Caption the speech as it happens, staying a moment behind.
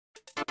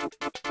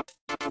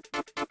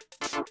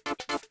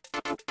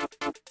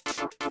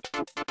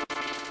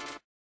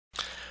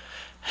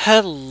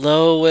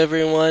Hello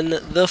everyone,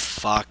 the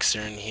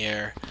Foxern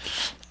here,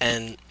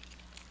 and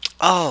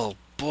oh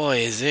boy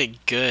is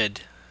it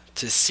good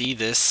to see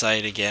this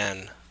site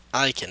again.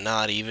 I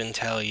cannot even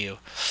tell you.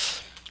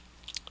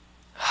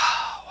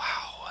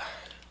 Wow,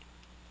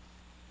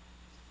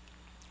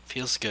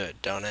 feels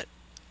good, don't it?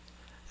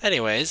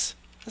 Anyways,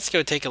 let's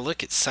go take a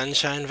look at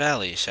Sunshine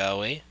Valley, shall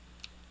we?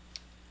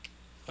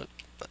 Oh,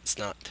 let's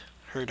not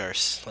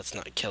let's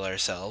not kill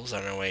ourselves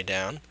on our way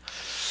down.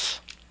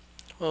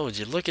 Oh, would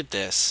you look at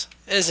this?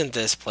 Isn't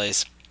this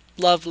place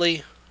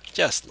lovely?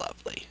 Just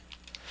lovely.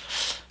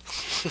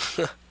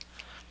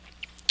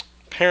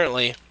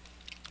 Apparently,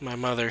 my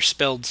mother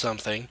spilled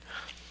something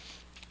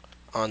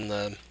on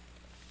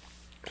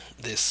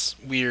this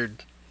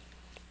weird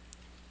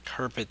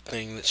carpet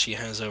thing that she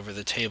has over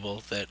the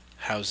table that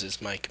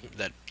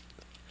that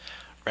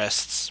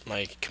rests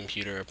my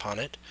computer upon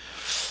it.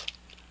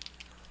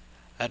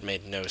 That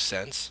made no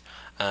sense.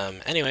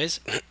 Anyways,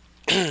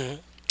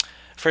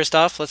 first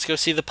off, let's go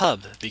see the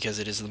pub because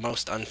it is the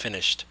most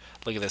unfinished.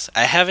 Look at this.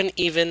 I haven't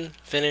even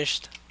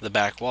finished the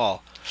back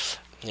wall.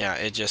 Yeah,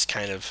 it just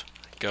kind of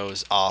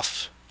goes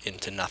off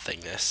into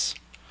nothingness.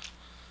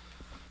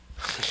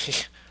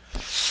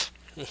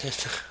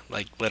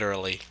 Like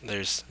literally,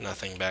 there's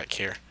nothing back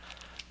here.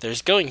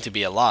 There's going to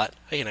be a lot.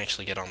 I can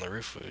actually get on the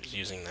roof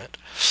using that.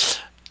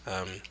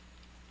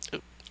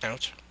 Oop,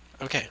 ouch.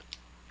 Okay.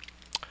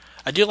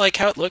 I do like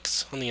how it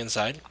looks on the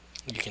inside.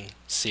 You can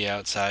see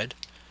outside.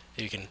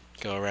 You can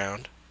go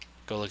around.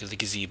 Go look at the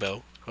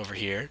gazebo over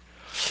here.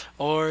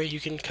 Or you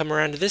can come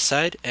around to this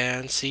side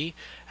and see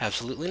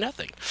absolutely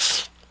nothing.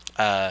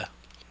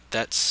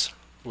 That's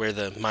where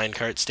the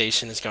minecart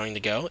station is going to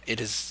go. It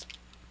has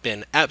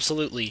been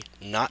absolutely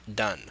not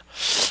done.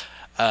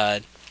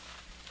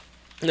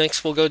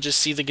 Next, we'll go just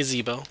see the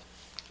gazebo,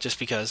 just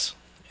because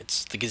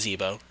it's the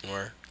gazebo and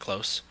we're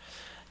close.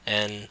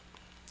 And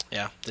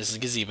yeah, this is a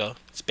gazebo.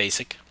 It's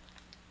basic.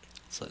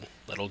 It's a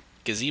little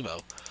gazebo.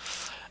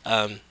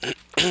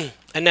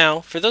 And now,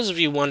 for those of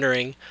you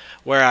wondering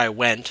where I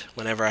went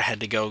whenever I had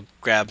to go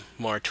grab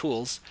more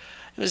tools,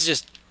 it was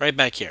just right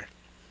back here.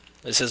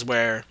 This is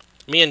where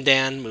me and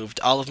Dan moved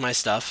all of my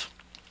stuff.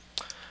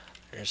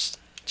 There's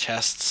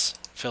chests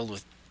filled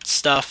with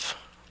stuff,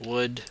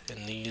 wood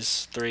in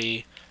these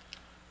three.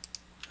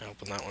 I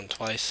opened that one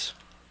twice.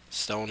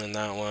 Stone in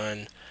that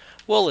one.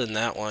 Wool in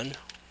that one.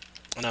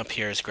 And up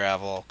here is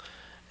gravel.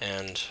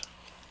 And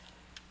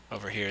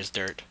over here is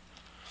dirt.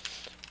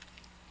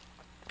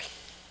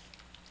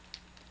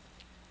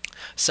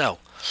 So,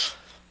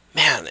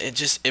 man, it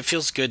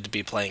feels good to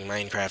be playing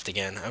Minecraft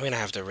again. I'm gonna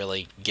have to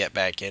really get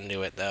back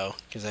into it though,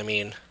 because I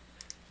mean,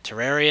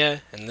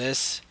 Terraria and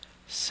this,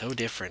 so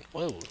different.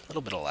 Whoa, a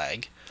little bit of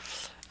lag.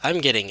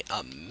 I'm getting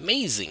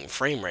amazing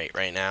frame rate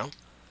right now,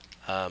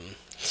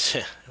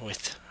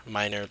 with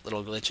minor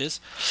little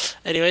glitches.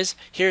 Anyways,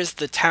 here's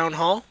the town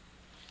hall.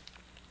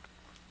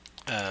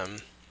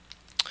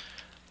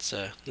 It's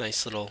a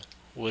nice little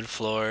wood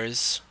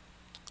floors,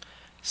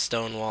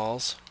 stone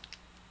walls,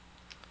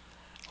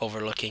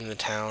 overlooking the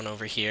town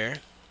over here.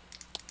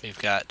 We've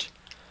got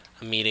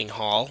a meeting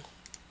hall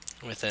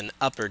with an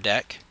upper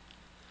deck.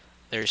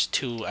 There's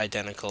two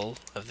identical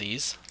of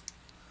these.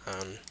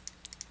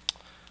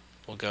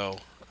 We'll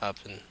go up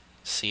and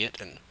see it.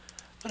 And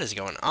what is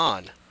going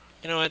on?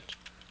 You know what?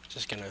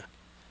 Just gonna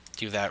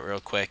do that real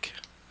quick.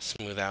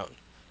 Smooth out,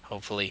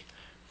 hopefully,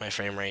 my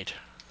frame rate.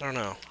 I don't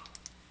know.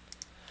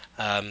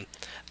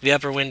 The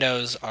upper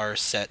windows are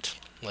set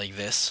like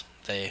this.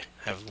 They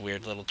have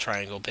weird little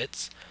triangle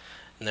bits.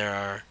 And there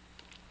are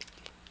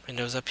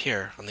windows up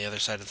here on the other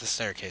side of the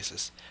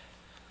staircases.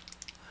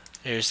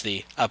 Here's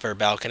the upper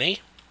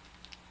balcony.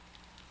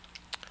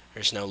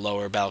 There's no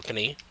lower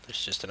balcony.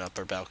 There's just an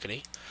upper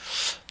balcony.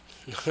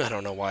 I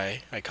don't know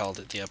why I called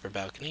it the upper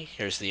balcony.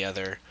 Here's the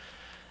other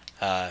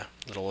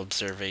little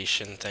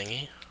observation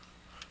thingy.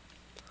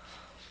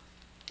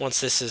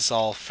 Once this is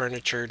all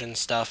furnitured and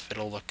stuff,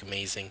 it'll look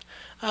amazing.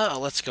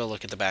 Let's go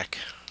look at the back.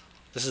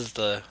 This is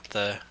the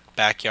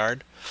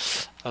backyard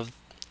of,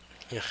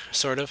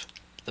 sort of,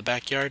 the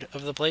backyard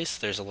of the place.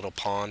 There's a little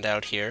pond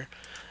out here.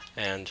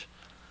 And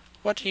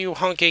what are you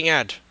honking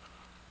at?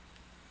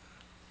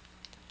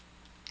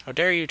 How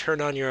dare you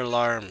turn on your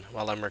alarm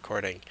while I'm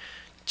recording?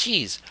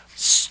 Jeez,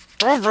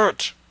 stop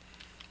it!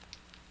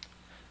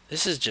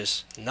 This is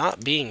just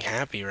not being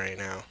happy right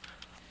now.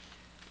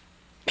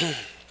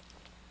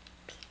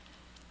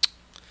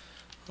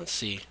 Let's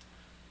see.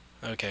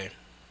 Okay.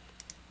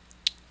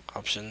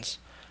 Options.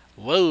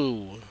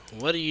 Whoa!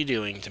 What are you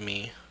doing to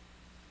me?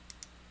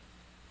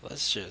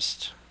 Let's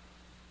just...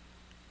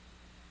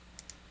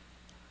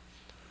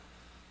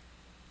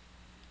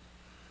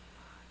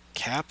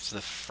 cap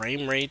the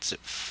frame rates at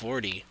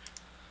 40.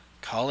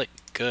 Call it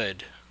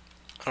good.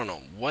 I don't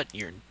know what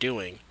you're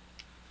doing.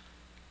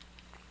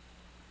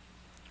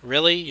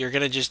 Really? You're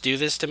gonna just do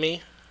this to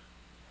me?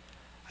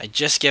 I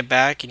just get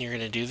back and you're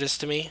gonna do this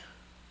to me?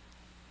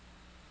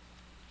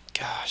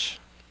 Gosh.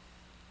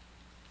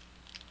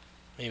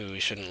 Maybe we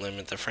shouldn't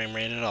limit the frame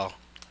rate at all.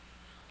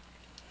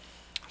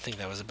 I think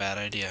that was a bad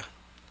idea.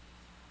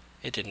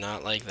 It did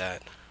not like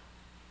that.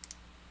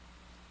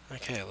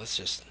 Okay, let's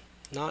just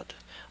not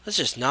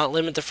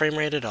limit the frame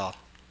rate at all.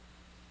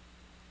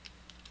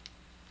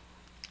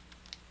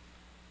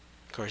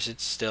 Of course,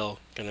 it's still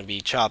gonna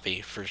be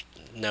choppy for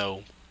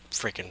no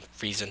freaking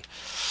reason.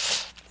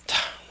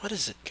 What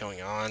is it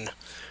going on?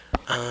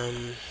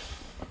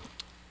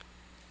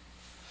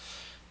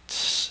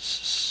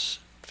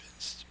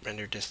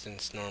 Render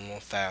distance normal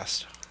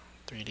fast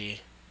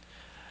 3D.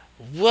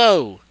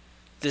 Whoa!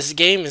 This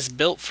game is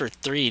built for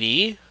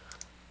 3D?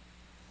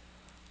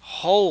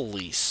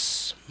 Holy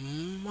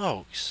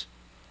smokes.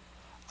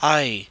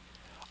 I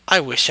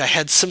wish I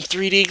had some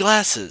 3D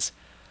glasses.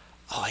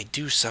 Oh, I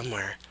do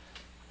somewhere.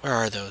 Where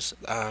are those?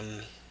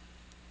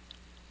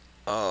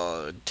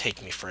 Oh, it'd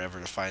take me forever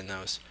to find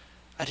those.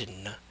 I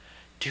didn't know.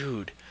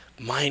 Dude,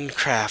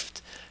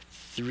 Minecraft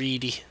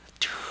 3D.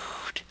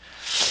 Dude.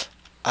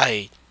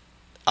 I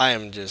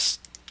am just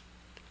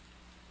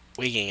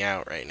wigging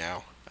out right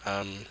now.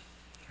 How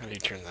do you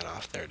turn that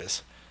off? There it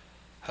is.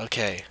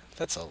 Okay,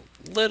 that's a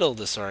little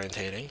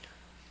disorientating.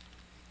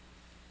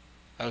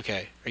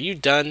 Okay, are you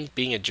done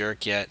being a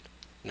jerk yet?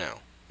 No,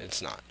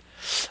 it's not.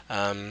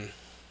 As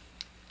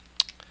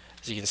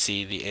you can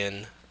see, the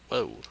inn,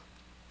 whoa,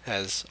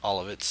 has all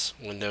of its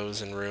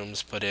windows and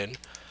rooms put in.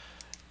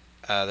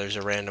 There's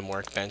a random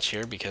workbench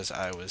here because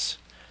I was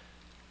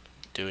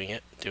doing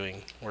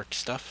work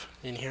stuff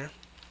in here.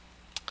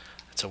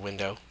 It's a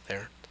window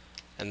there.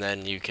 And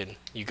then you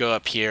go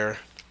up here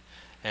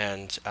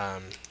and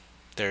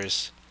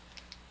there's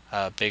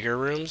bigger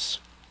rooms.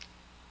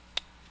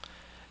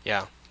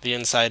 Yeah, the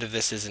inside of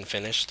this isn't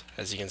finished.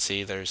 As you can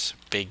see, there's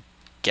big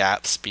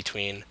gaps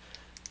between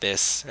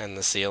this and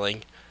the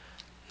ceiling.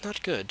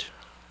 Not good.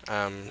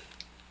 And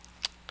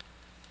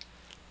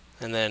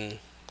then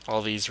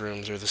all these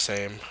rooms are the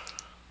same.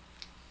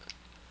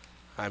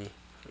 I'm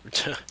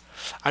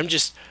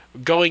just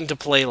going to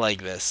play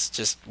like this,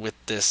 just with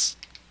this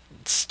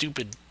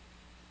stupid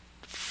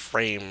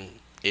frame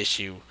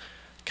issue.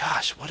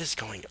 Gosh, what is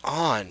going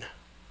on?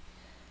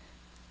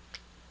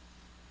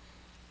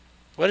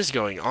 What is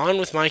going on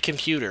with my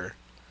computer?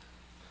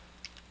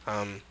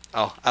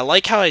 Oh, I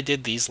like how I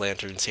did these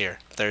lanterns here.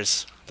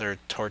 They're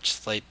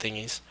torchlight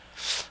thingies.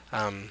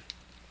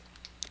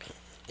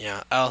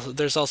 Yeah,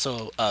 there's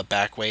also a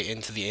back way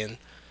into the inn.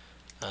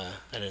 I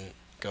didn't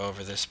go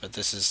over this, but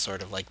this is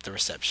sort of like the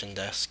reception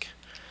desk.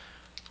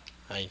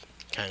 I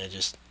kind of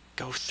just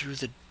go through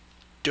the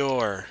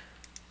door.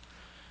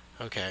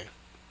 Okay.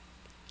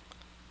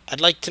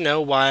 I'd like to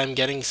know why I'm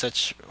getting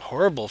such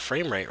horrible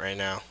frame rate right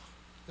now.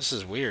 This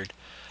is weird.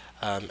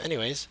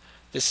 Anyways,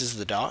 this is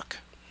the dock.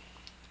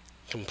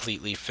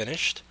 Completely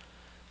finished.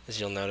 As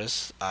you'll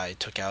notice, I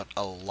took out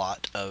a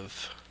lot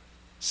of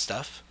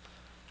stuff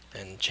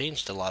and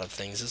changed a lot of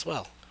things as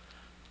well.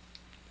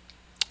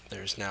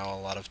 There's now a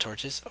lot of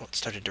torches. Oh, it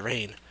started to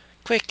rain.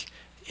 Quick!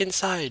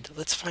 Inside!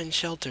 Let's find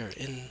shelter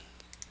in...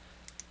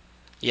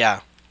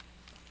 Yeah.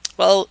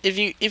 Well,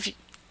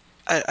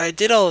 I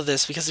did all of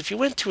this because if you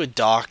went to a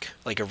dock,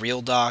 like a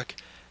real dock,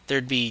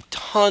 there'd be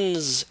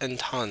tons and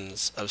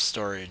tons of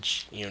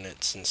storage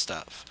units and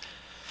stuff.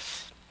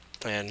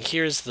 And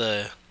here's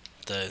the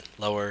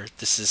lower,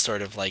 this is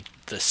sort of like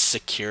the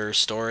secure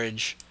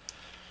storage.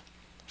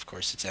 Of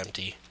course it's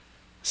empty.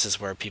 This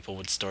is where people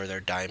would store their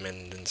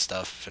diamond and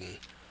stuff, and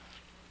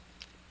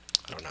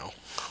I don't know.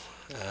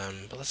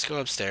 But let's go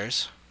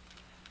upstairs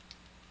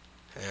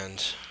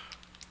and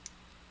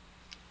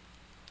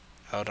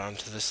out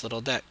onto this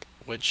little deck,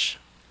 which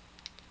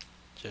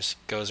just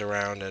goes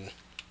around and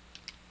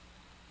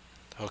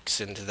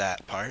hooks into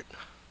that part.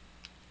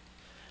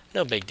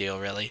 No big deal,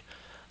 really.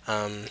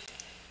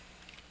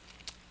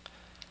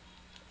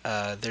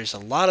 There's a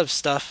lot of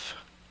stuff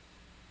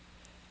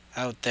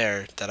out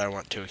there that I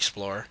want to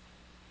explore.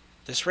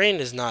 This rain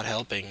is not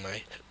helping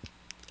my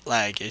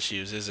lag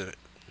issues, is it?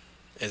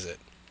 Is it?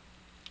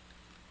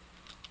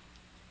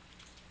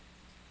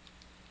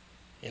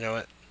 You know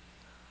what?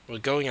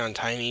 Would going on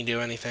Tiny do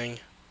anything?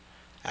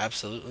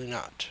 Absolutely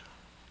not.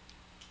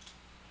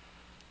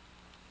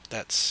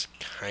 That's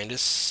kinda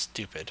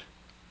stupid.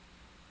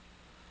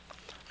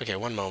 Okay,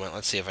 one moment.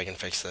 Let's see if I can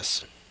fix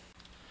this.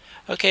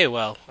 Okay,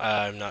 well,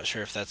 I'm not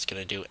sure if that's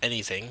going to do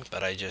anything,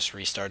 but I just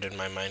restarted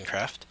my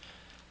Minecraft,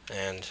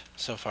 and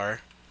so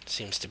far it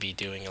seems to be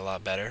doing a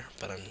lot better,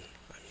 but I'm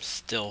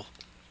still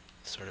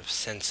sort of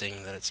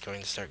sensing that it's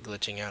going to start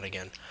glitching out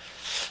again.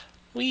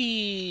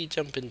 We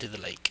jump into the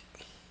lake.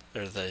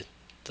 Or the...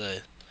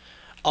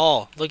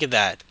 Oh, look at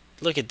that.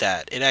 Look at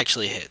that. It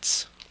actually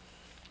hits.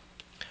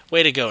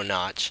 Way to go,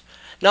 Notch.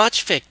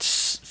 Notch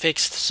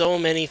fixed so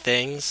many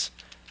things.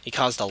 He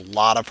caused a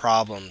lot of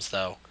problems,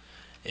 though.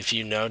 If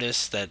you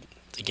notice that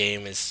the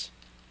game is...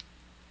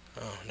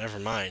 Oh, never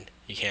mind.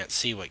 You can't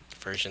see what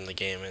version the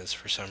game is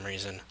for some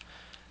reason.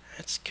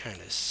 That's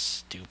kind of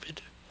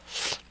stupid.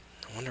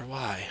 I wonder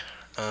why.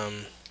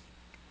 I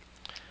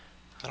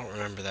don't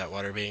remember that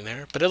water being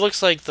there. But it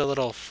looks like the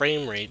little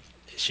frame rate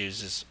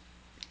issues is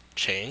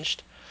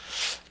changed.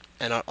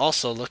 And it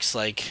also looks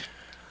like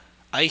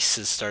ice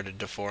has started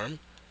to form.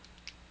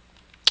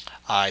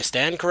 I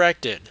stand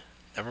corrected.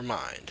 Never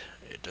mind.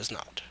 It does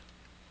not.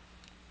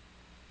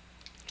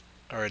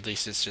 Or at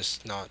least it's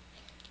just not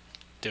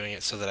doing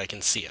it so that I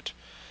can see it.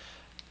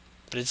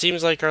 But it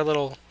seems like our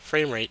little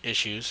frame rate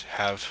issues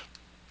have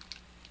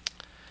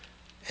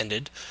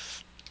ended.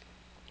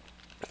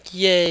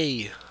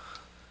 Yay!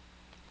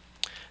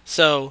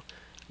 So,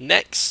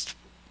 next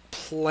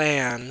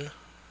planned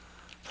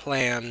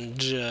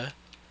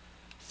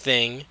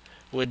thing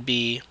would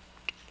be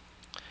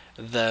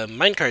the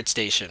minecart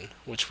station,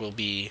 which will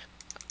be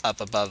up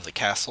above the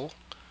castle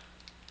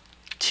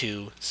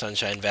to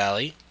Sunshine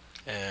Valley,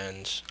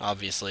 and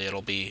obviously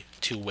it'll be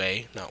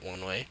two-way, not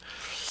one-way,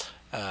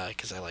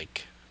 because I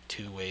like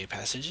two-way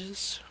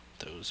passages.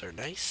 Those are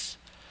nice.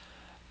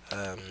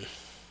 And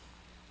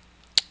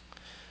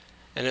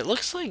it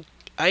looks like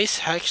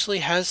ice actually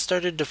has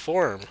started to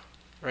form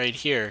right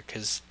here,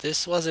 because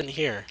this wasn't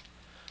here.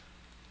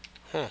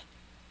 Huh.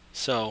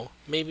 So,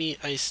 maybe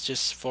ice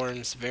just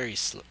forms very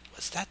slow.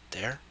 Was that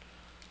there?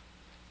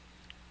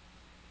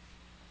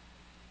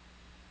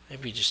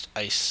 Maybe just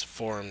ice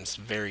forms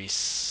very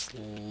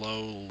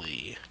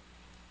slowly.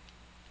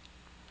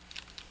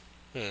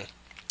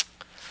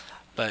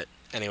 But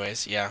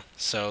anyways, yeah.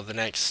 So the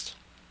next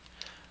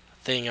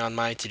thing on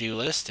my to-do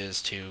list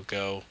is to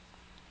go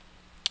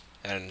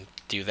and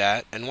do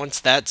that. And once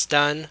that's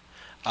done,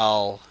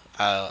 I'll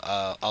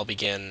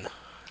begin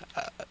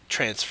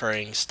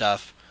transferring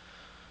stuff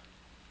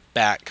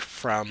back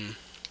from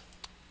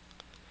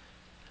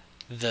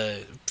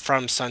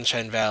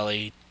Sunshine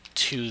Valley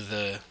to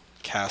the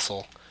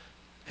castle,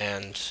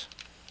 and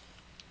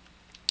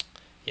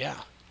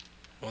yeah,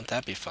 won't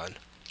that be fun?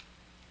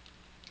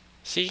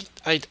 See,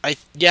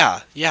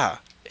 yeah,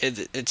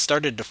 it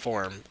started to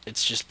form.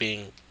 It's just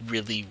being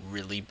really,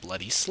 really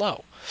bloody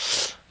slow.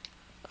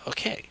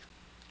 Okay,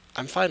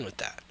 I'm fine with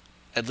that.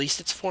 At least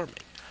it's forming.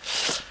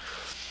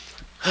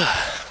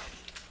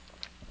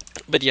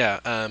 But yeah,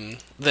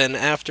 then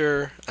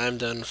after I'm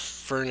done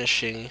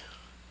furnishing,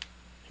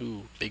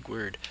 ooh, big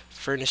word,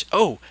 furnish.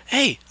 Oh,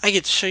 hey, I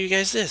get to show you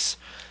guys this.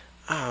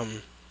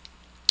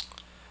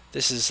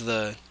 This is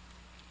the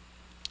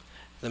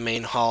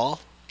main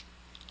hall.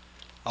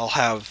 I'll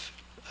have,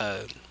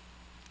 I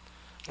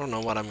don't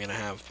know what I'm gonna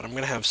have, but I'm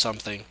gonna have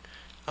something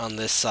on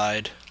this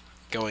side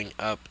going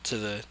up to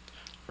the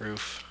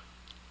roof.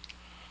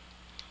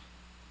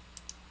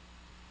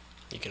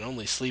 You can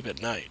only sleep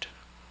at night.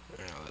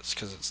 Yeah, that's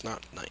because it's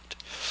not night.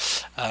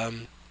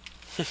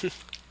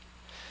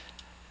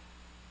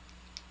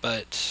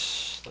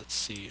 But let's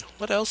see,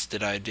 what else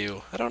did I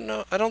do? I don't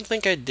know. I don't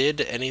think I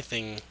did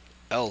anything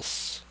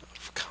else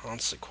of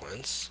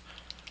consequence.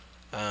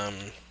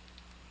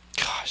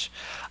 Gosh,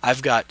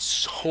 I've got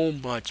so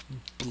much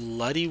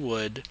bloody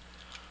wood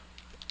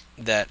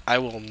that I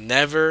will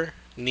never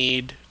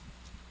need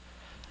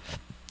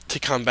to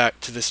come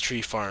back to this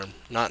tree farm.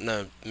 Not in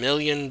a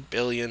million,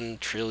 billion,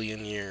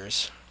 trillion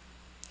years.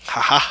 Ha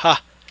ha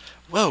ha!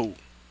 Whoa!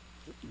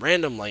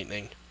 Random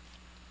lightning.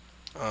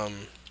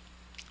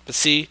 But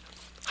see,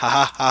 ha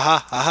ha ha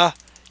ha ha ha!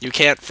 You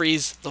can't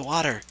freeze the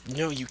water.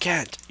 No, you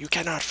can't. You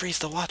cannot freeze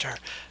the water.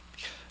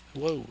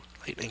 Whoa,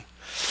 lightning.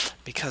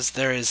 Because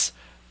there is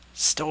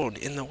stone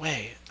in the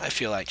way. I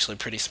feel actually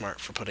pretty smart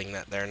for putting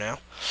that there now.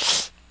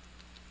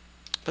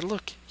 But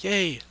look,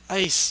 yay,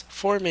 ice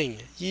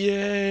forming,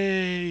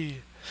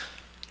 yay!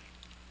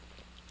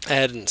 I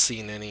hadn't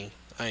seen any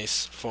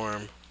ice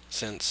form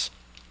since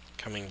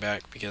coming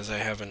back because I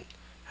haven't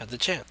had the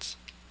chance.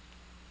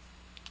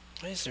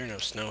 Why is there no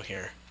snow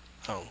here?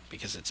 Oh,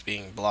 because it's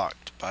being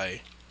blocked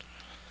by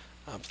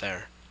up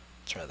there.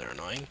 It's rather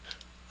annoying.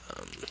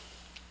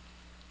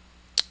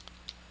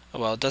 Oh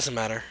well, it doesn't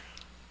matter.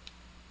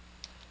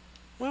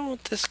 Why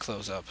won't this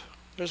close up?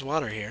 There's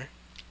water here.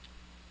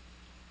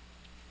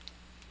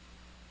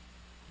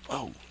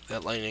 Oh,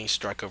 that lightning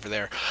struck over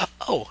there.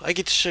 Oh, I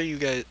get to show you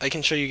guys. I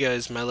can show you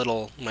guys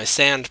my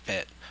sand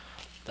pit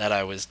that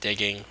I was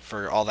digging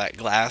for all that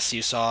glass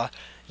you saw.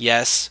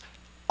 Yes,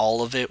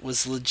 all of it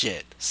was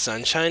legit.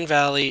 Sunshine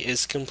Valley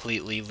is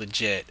completely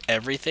legit.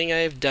 Everything I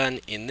have done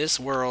in this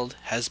world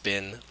has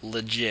been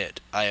legit.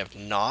 I have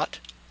not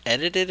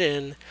edited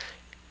in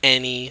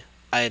any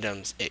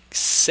items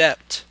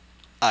except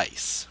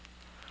ice.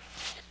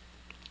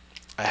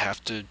 I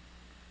have to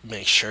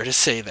make sure to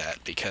say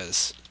that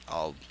because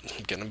I'm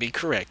gonna be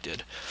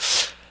corrected.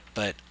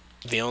 But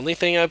the only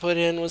thing I put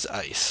in was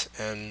ice,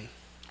 and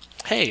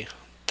hey,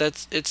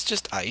 it's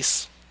just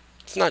ice.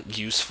 It's not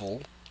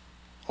useful.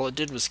 All it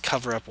did was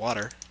cover up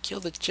water. Kill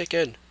the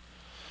chicken.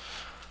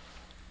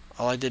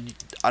 All I did,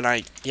 and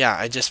I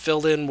just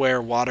filled in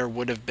where water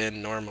would have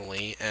been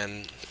normally,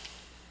 and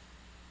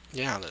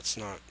yeah, it's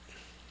not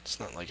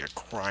like a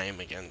crime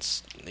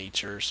against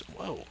nature. So,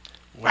 whoa.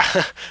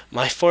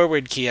 My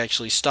forward key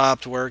actually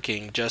stopped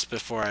working just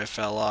before I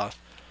fell off.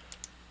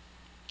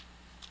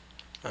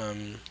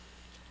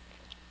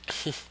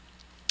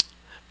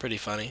 Pretty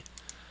funny.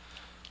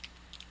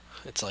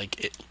 It's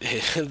like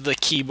the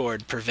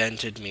keyboard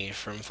prevented me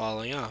from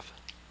falling off.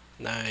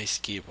 Nice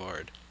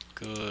keyboard.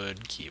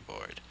 Good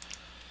keyboard.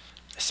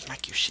 I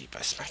smack you, sheep.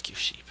 I smack you,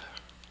 sheep.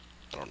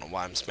 I don't know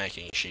why I'm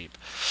smacking sheep.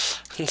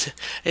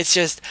 It's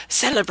just,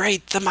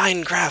 celebrate the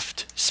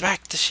Minecraft!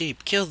 Smack the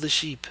sheep, kill the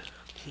sheep.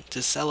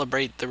 To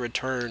celebrate the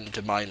return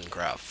to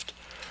Minecraft.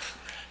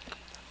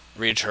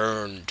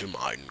 Return to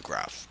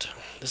Minecraft.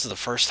 This is the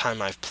first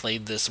time I've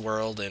played this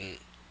world and...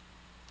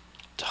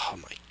 oh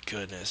my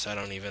goodness, I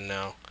don't even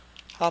know.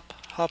 Hop,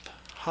 hop,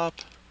 hop,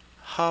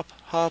 hop,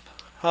 hop,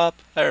 hop.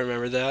 I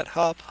remember that.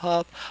 Hop,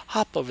 hop,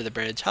 hop over the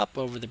bridge, hop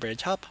over the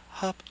bridge, hop,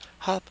 hop,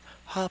 hop,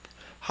 hop.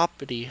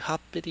 Hoppity,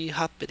 hoppity,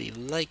 hoppity,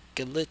 like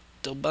a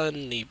little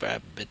bunny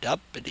rabbit.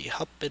 Hoppity,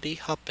 hoppity,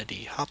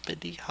 hoppity,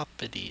 hoppity,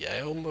 hoppity. I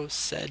almost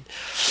said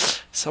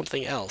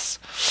something else.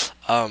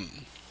 I'll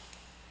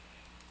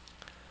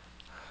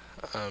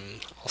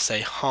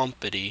say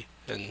hompity,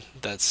 and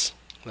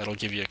that'll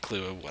give you a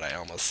clue of what I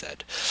almost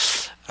said.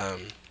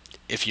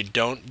 If you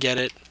don't get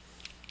it,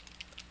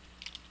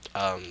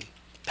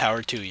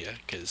 power to you,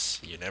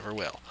 because you never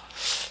will.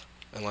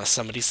 Unless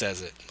somebody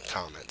says it in the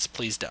comments.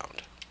 Please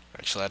don't.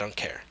 Actually, I don't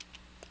care.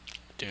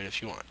 Do it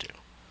if you want to.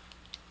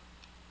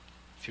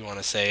 If you want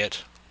to say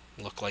it,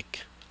 look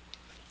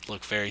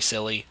very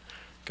silly,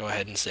 go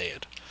ahead and say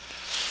it.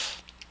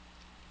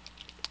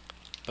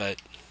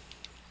 But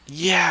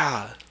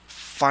yeah,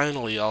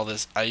 finally all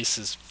this ice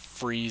is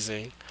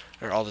freezing,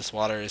 or all this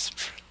water is...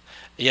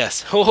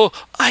 yes. Oh,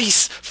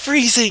 ice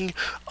freezing!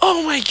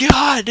 Oh my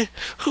god!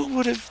 Who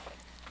would have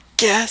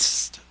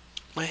guessed?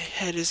 My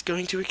head is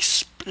going to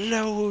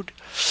explode.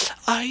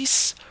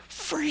 Ice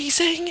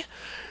freezing.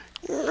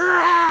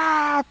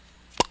 That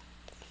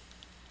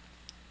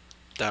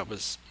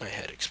was my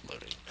head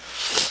exploding.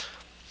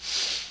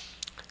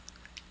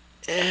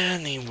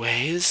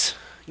 Anyways,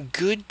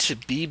 good to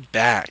be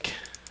back.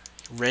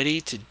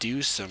 Ready to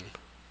do some...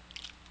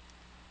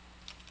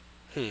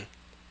 yeah,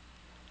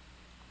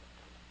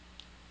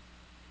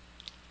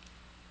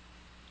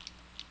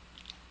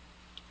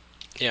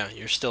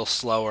 you're still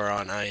slower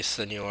on ice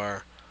than you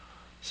are,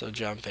 so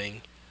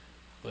jumping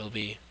will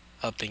be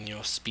upping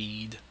your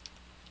speed.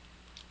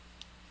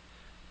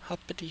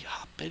 Hoppity,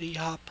 hoppity,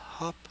 hop,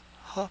 hop,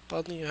 hop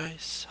on the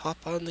ice, hop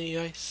on the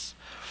ice.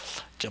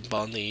 Jump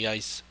on the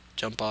ice,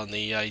 jump on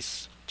the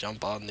ice,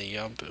 jump on the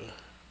ump.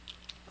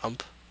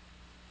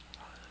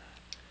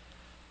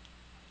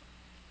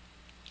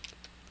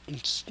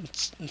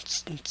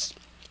 Just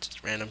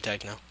random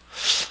techno.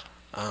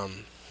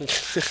 I'm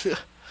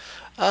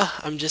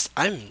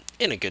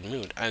in a good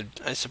mood.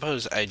 I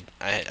suppose I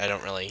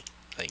don't really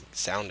like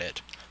sound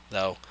it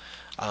though.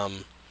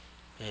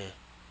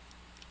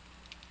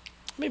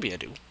 Maybe I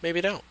do. Maybe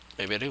I don't.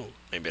 Maybe I do.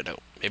 Maybe I don't.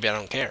 Maybe I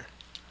don't care.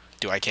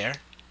 Do I care?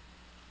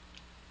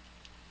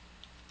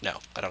 No,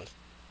 I don't.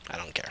 I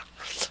don't care.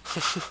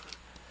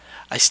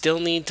 I still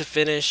need to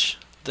finish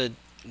the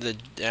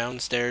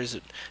downstairs.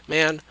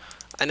 Man,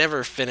 I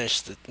never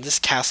finished this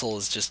castle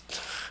is just,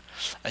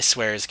 I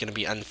swear, is gonna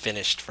be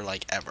unfinished for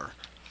like ever.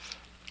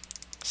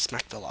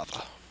 Smack the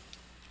lava.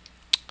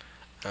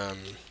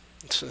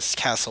 So this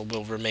castle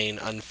will remain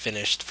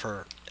unfinished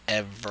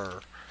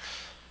forever.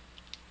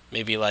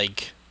 Maybe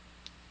like,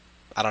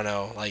 I don't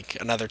know, like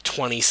another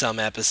 20-some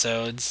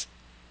episodes.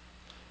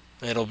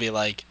 It'll be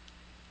like,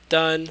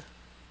 done.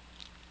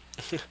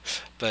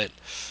 But,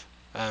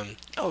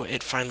 oh,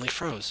 it finally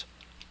froze.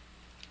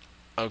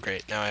 Oh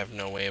great, now I have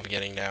no way of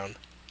getting down.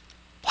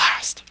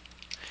 Blast!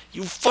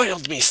 You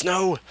foiled me,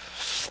 Snow!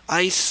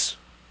 Ice.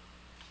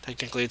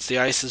 Technically it's the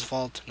ice's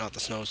fault, not the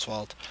snow's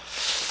fault.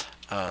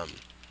 Oh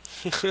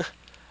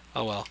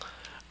well.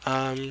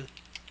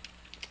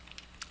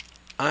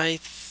 I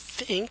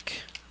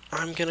think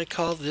I'm gonna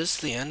call this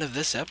the end of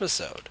this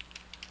episode.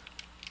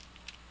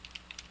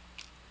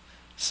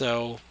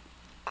 So,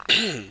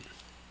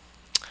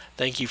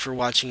 thank you for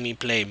watching me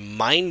play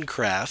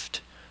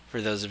Minecraft.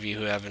 For those of you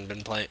who haven't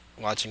been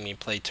watching me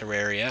play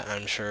Terraria,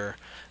 I'm sure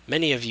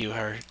many of you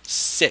are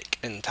sick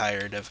and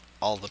tired of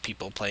all the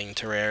people playing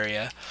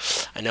Terraria.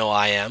 I know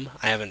I am.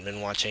 I haven't been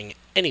watching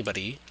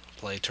anybody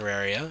play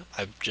Terraria.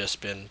 I've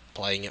just been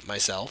playing it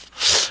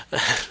myself.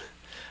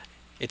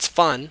 It's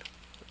fun.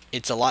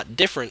 It's a lot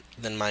different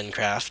than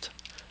Minecraft,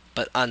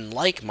 but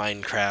unlike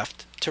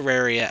Minecraft,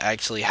 Terraria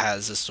actually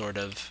has a sort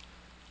of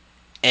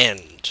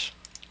end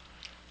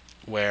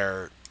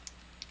where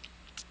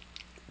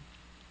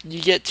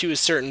you get to a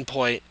certain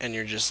point and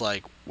you're just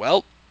like,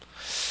 well,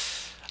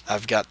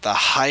 I've got the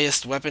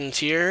highest weapon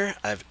tier,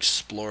 I've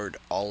explored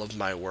all of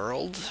my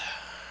world.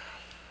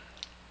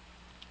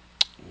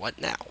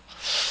 What now?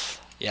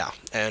 Yeah,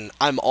 and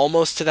I'm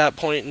almost to that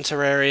point in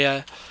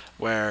Terraria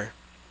where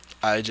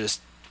I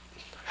just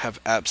have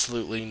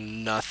absolutely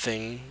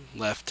nothing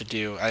left to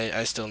do.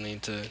 I still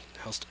need to...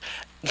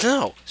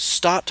 No!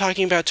 Stop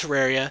talking about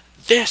Terraria.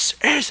 This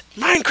is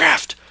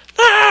Minecraft!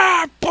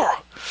 Ah!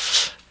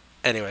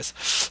 Anyways.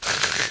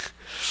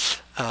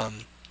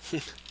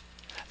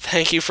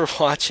 Thank you for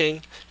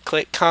watching.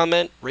 Click,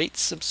 comment, rate,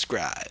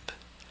 subscribe.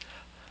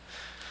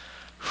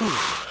 Whew.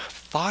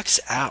 Fox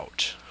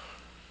out.